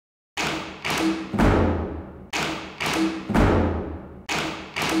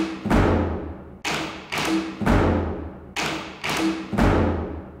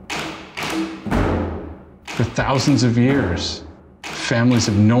For thousands of years, families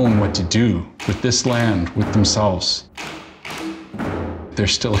have known what to do with this land, with themselves. They're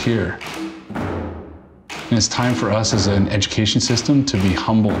still here. And it's time for us as an education system to be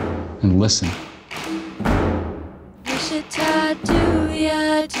humble and listen.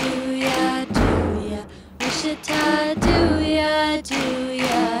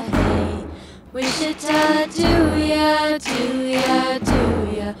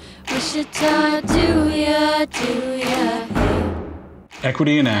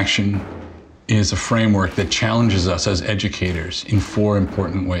 Equity in Action is a framework that challenges us as educators in 4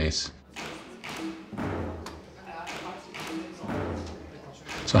 important ways.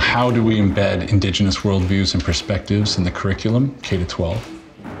 So how do we embed Indigenous worldviews and perspectives in the curriculum, K-12?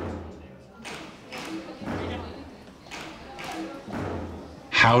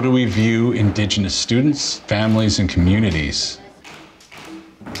 How do we view Indigenous students, families, and communities?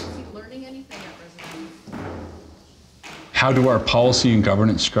 How do our policy and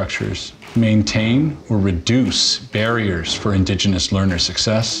governance structures maintain or reduce barriers for Indigenous learner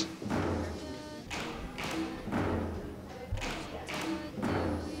success?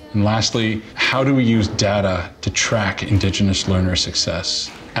 And lastly, how do we use data to track Indigenous learner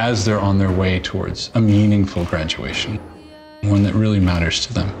success as they're on their way towards a meaningful graduation, one that really matters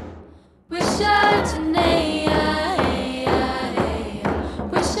to them?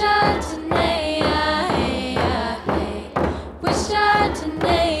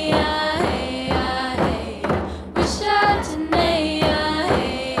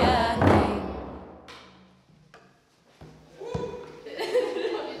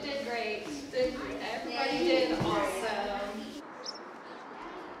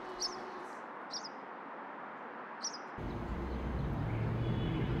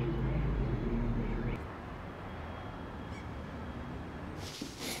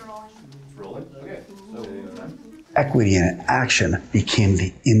 Equity in Action became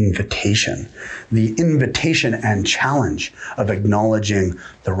the invitation and challenge of acknowledging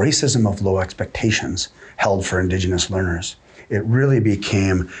the racism of low expectations held for Indigenous learners. It really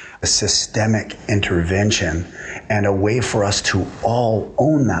became a systemic intervention and a way for us to all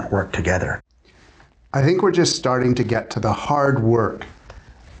own that work together. I think we're just starting to get to the hard work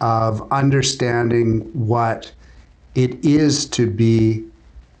of understanding what it is to be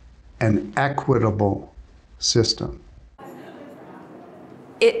an equitable system.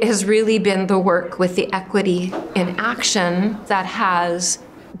 It has really been the work with the Equity in Action that has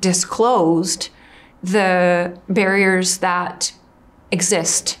disclosed the barriers that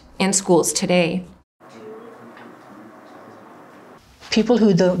exist in schools today. People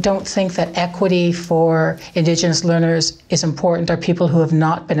who don't think that equity for Indigenous learners is important are people who have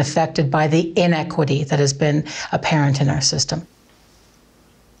not been affected by the inequity that has been apparent in our system.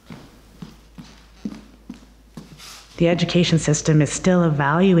 The education system is still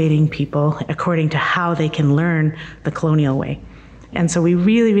evaluating people according to how they can learn the colonial way. And so we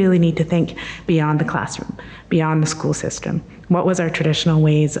really, really need to think beyond the classroom, beyond the school system. What was our traditional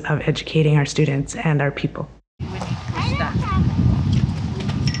ways of educating our students and our people?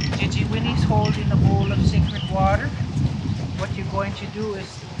 Gigi Winnie's holding a bowl of sacred water. What you're going to do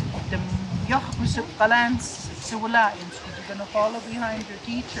is the you're going to follow behind your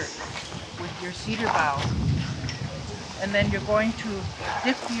teacher with your cedar bough. And then you're going to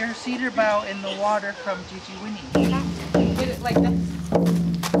dip your cedar bough in the water from Gigi Winnie. Get it like this.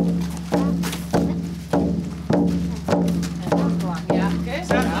 And go on, yeah, okay?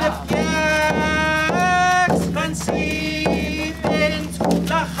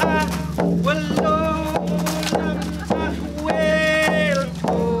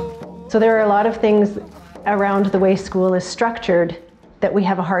 So there are a lot of things around the way school is structured that we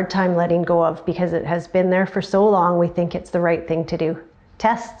have a hard time letting go of because it has been there for so long. We think it's the right thing to do.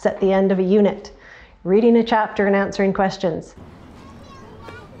 Tests at the end of a unit, reading a chapter and answering questions.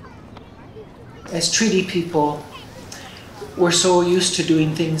 As treaty people, we're so used to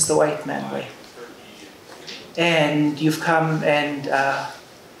doing things the white man way. And you've come and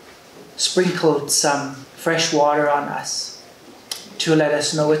sprinkled some fresh water on us to let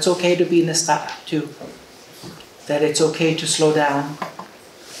us know it's okay to be nista too. That it's okay to slow down,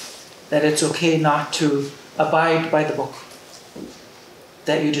 that it's okay not to abide by the book,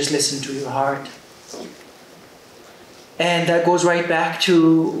 that you just listen to your heart. And that goes right back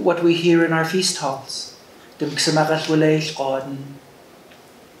to what we hear in our feast halls.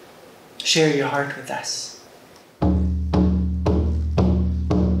 Share your heart with us.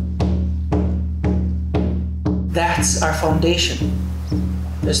 That's our foundation.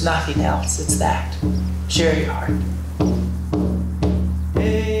 There's nothing else, it's that. Share your heart.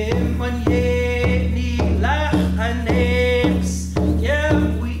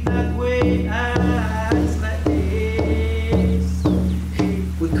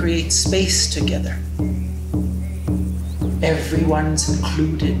 We create space together. Everyone's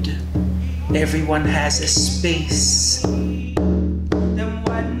included. Everyone has a space.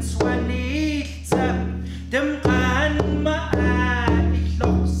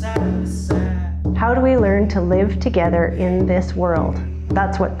 How do we learn to live together in this world?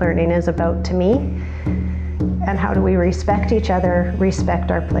 That's what learning is about to me. And how do we respect each other,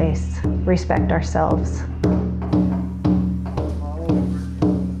 respect our place, respect ourselves?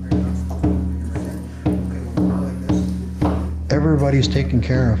 Everybody's taken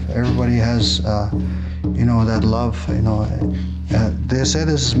care of. Everybody has, that love. They say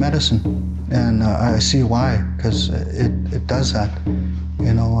this is medicine, and I see why, because it does that.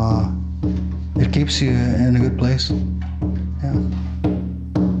 It keeps you in a good place. Yeah.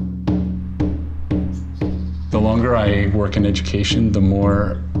 The longer I work in education, the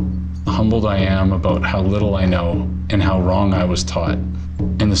more humbled I am about how little I know and how wrong I was taught.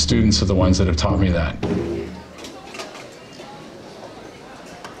 And the students are the ones that have taught me that.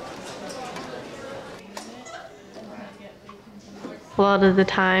 A lot of the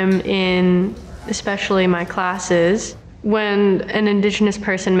time in especially my classes, when an Indigenous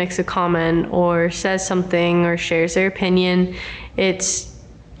person makes a comment or says something or shares their opinion, it's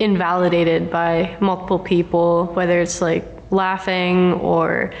invalidated by multiple people, whether it's like laughing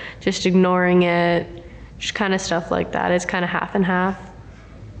or just ignoring it, just kind of stuff like that. It's kind of half and half.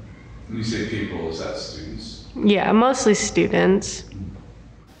 When you say people, is that students? Yeah, mostly students.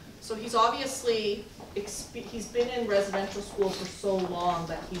 So he's obviously, he's been in residential school for so long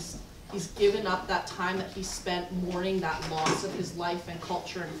that he's given up that time that he spent mourning that loss of his life and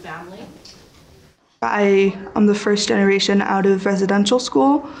culture and family. I am the first generation out of residential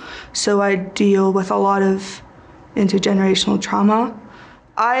school, so I deal with a lot of intergenerational trauma.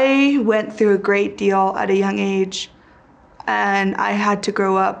 I went through a great deal at a young age, and I had to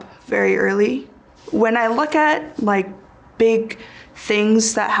grow up very early. When I look at big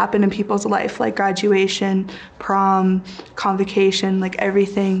things that happen in people's life, like graduation, prom, convocation,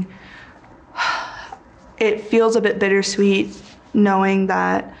 everything, it feels a bit bittersweet knowing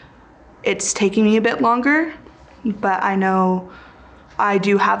that it's taking me a bit longer, but I know I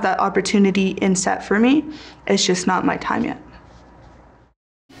do have that opportunity inset for me. It's just not my time yet.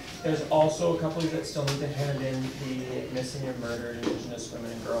 There's also a couple that still need to hand in the Missing and Murdered Indigenous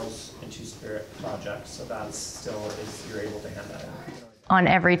Women and Girls in Two-Spirit project, so that's still, you're able to hand that in. On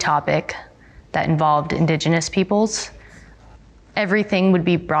every topic that involved Indigenous peoples, everything would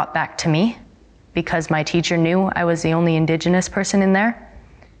be brought back to me because my teacher knew I was the only Indigenous person in there.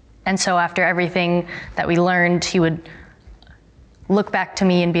 And so after everything that we learned, he would look back to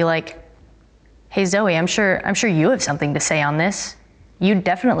me and be like, "Hey Zoe, I'm sure you have something to say on this. You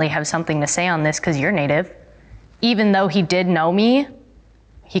definitely have something to say on this because you're Native." Even though he did know me,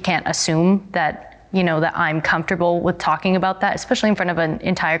 he can't assume that, that I'm comfortable with talking about that, especially in front of an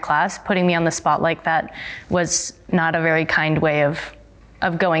entire class. Putting me on the spot like that was not a very kind way of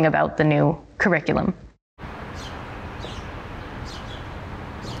going about the new curriculum.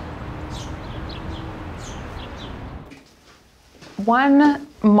 One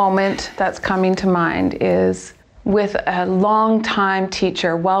moment that's coming to mind is with a long-time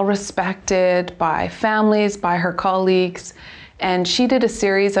teacher, well-respected by families, by her colleagues, and she did a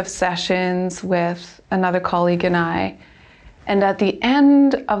series of sessions with another colleague and I. And at the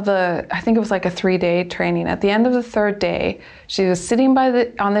end of I think it was like a 3-day training, at the end of the 3rd day, she was sitting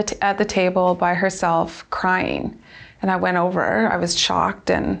at the table by herself crying. And I went over, I was shocked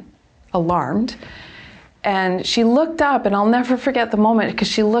and alarmed. And she looked up, and I'll never forget the moment, because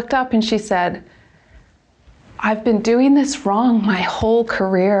she looked up and she said, "I've been doing this wrong my whole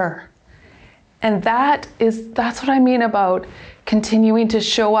career." And that's what I mean about continuing to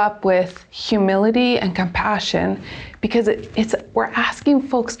show up with humility and compassion, because we're asking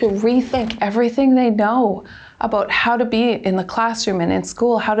folks to rethink everything they know about how to be in the classroom and in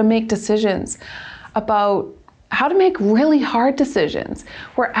school, how to make decisions, about how to make really hard decisions.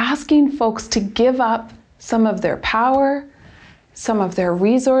 We're asking folks to give up some of their power, some of their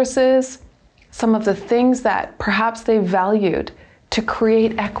resources, some of the things that perhaps they valued to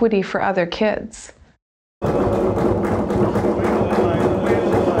create equity for other kids.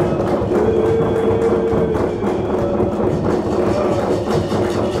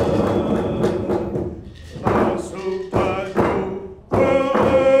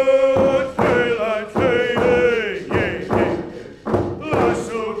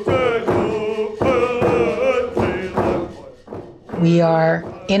 are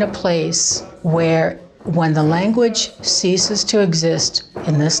in a place where when the language ceases to exist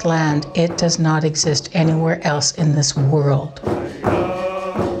in this land, it does not exist anywhere else in this world.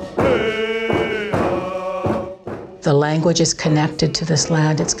 The language is connected to this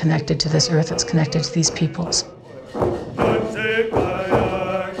land, it's connected to this earth, it's connected to these peoples.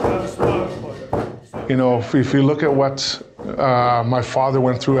 You know, if you look at what my father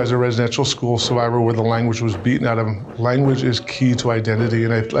went through as a residential school survivor where the language was beaten out of him, language is key to identity.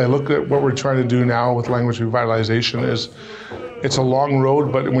 And I look at what we're trying to do now with language revitalization is, it's a long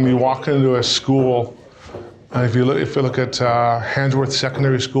road, but when you walk into a school, if you look at Handsworth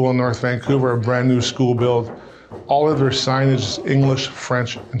Secondary School in North Vancouver, a brand new school build, all of their signage is English,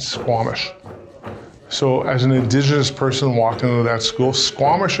 French, and Squamish. So as an Indigenous person walking into that school,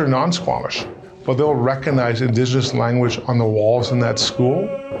 Squamish or non-Squamish, but they'll recognize Indigenous language on the walls in that school.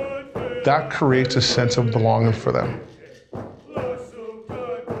 That creates a sense of belonging for them.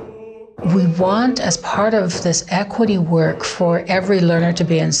 We want, as part of this equity work, for every learner to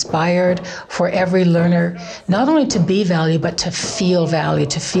be inspired, for every learner not only to be valued, but to feel valued,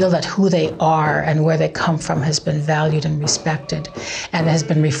 to feel that who they are and where they come from has been valued and respected and has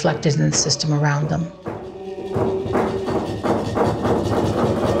been reflected in the system around them.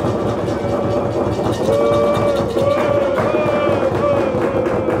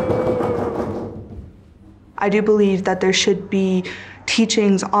 I do believe that there should be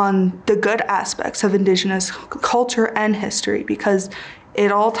teachings on the good aspects of Indigenous culture and history, because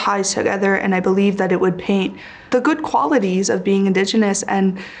it all ties together, and I believe that it would paint the good qualities of being Indigenous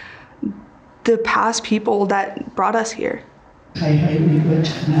and the past people that brought us here. The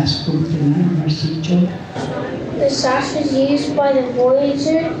sash was used by the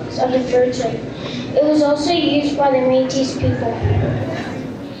voyagers of the fur trade. It was also used by the Métis people.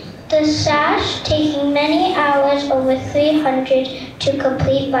 The sash taking many hours, over 300, to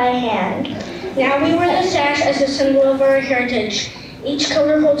complete by hand. Now we wear the sash as a symbol of our heritage. Each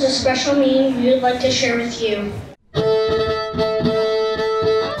color holds a special meaning we would like to share with you.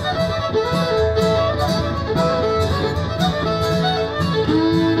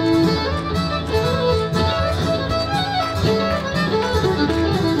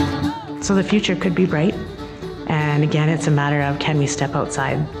 So the future could be bright. And again, it's a matter of, can we step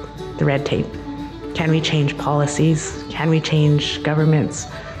outside the red tape? Can we change policies? Can we change governments?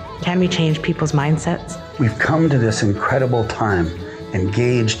 Can we change people's mindsets? We've come to this incredible time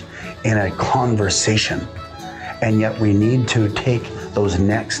engaged in a conversation, and yet we need to take those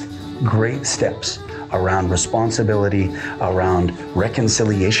next great steps around responsibility, around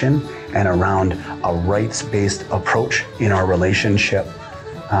reconciliation, and around a rights-based approach in our relationship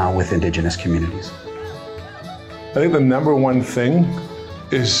with Indigenous communities. I think the number one thing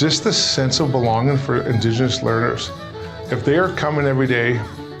is just the sense of belonging for Indigenous learners. If they are coming every day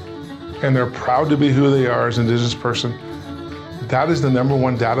and they're proud to be who they are as an Indigenous person, that is the number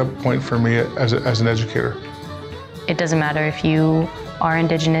one data point for me as an educator. It doesn't matter if you are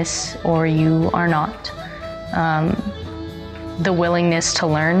Indigenous or you are not. The willingness to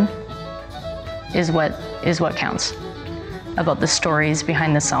learn is what counts. About the stories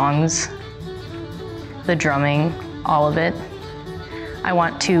behind the songs, the drumming, all of it. I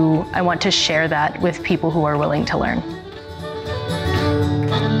want to share that with people who are willing to learn.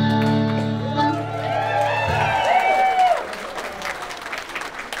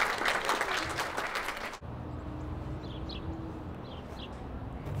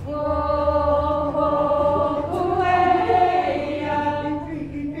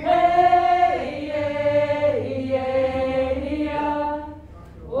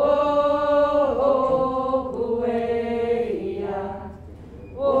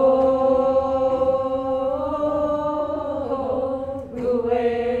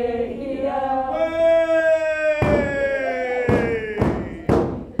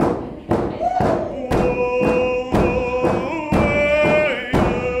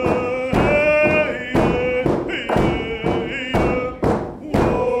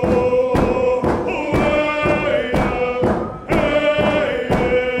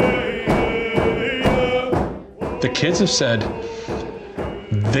 The kids have said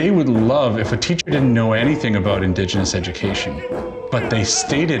they would love if a teacher didn't know anything about Indigenous education, but they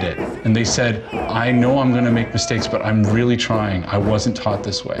stated it and they said, I know I'm going to make mistakes, but I'm really trying. I wasn't taught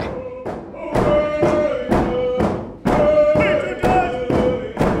this way.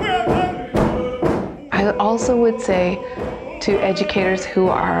 I also would say to educators who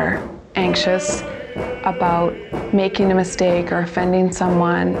are anxious about making a mistake or offending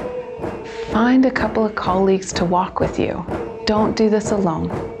someone, find a couple of colleagues to walk with you. Don't do this alone.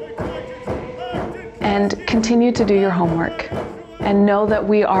 And continue to do your homework. and know that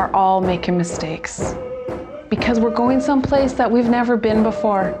we are all making mistakes. Because we're going someplace that we've never been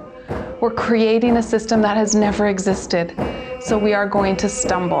before. We're creating a system that has never existed. So we are going to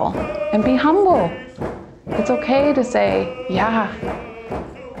stumble and be humble. It's okay to say, yeah,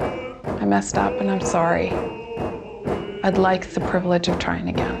 I messed up and I'm sorry. I'd like the privilege of trying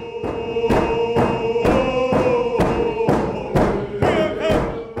again.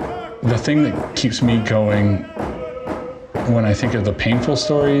 The thing that keeps me going when I think of the painful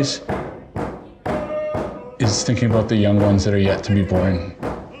stories is thinking about the young ones that are yet to be born.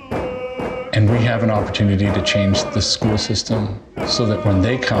 And we have an opportunity to change the school system so that when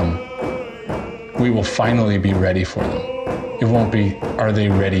they come, we will finally be ready for them. It won't be, are they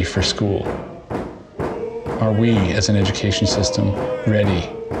ready for school? Are we, as an education system, ready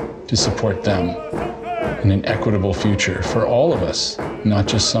to support them in an equitable future for all of us, not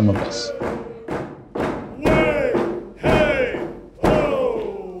just some of us?